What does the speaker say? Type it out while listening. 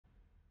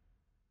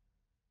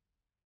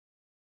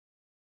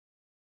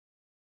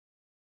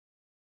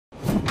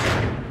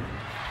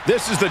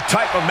This is the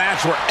type of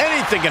match where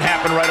anything can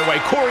happen right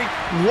away. Corey,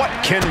 what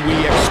can we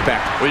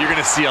expect? Well, you're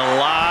going to see a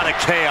lot of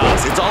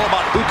chaos. It's all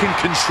about who can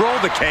control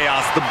the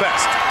chaos the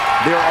best.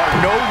 There are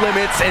no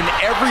limits, and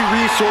every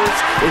resource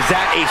is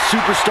at a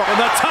superstar. On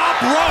the top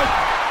rope!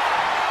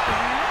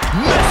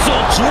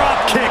 Missile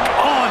drop kick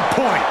on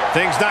point.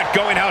 Things not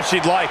going how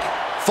she'd like.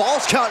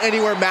 Falls count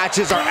anywhere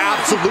matches are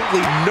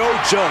absolutely no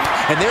joke,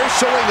 and they're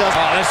showing us.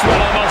 Oh, this is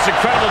one of the most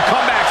incredible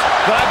comebacks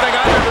that I think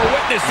I've ever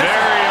witnessed.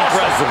 Very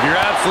impressive.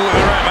 You're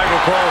absolutely right,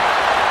 Michael Cole.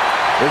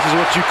 This is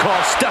what you call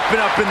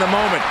stepping up in the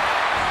moment.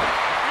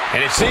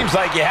 And it seems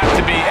like you have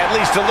to be at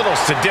least a little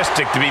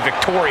sadistic to be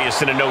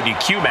victorious in a no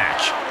DQ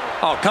match.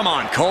 Oh, come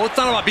on, Cole. It's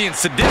not about being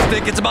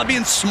sadistic. It's about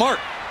being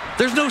smart.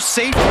 There's no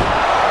safety.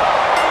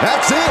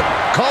 That's it.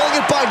 Calling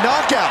it by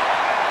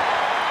knockout.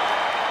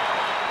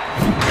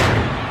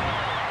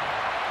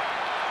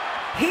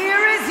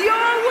 Here is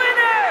your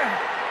winner,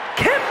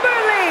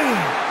 Kimberly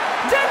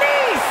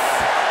Denise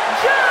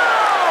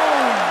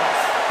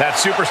Jones. That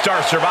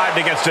superstar survived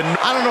against a...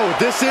 I don't know what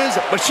this is,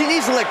 but she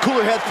needs to let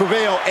cooler heads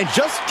prevail and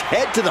just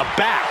head to the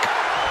back.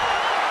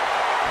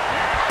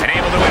 And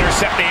able to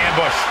intercept the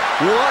ambush.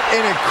 What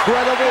an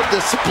incredible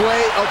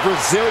display of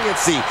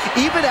resiliency.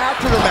 Even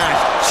after the match,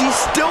 she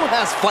still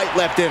has fight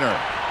left in her.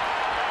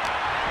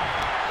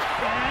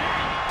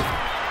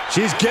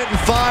 She's getting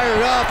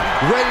fired up,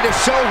 ready to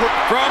show her.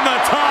 From the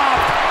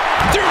top,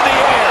 through the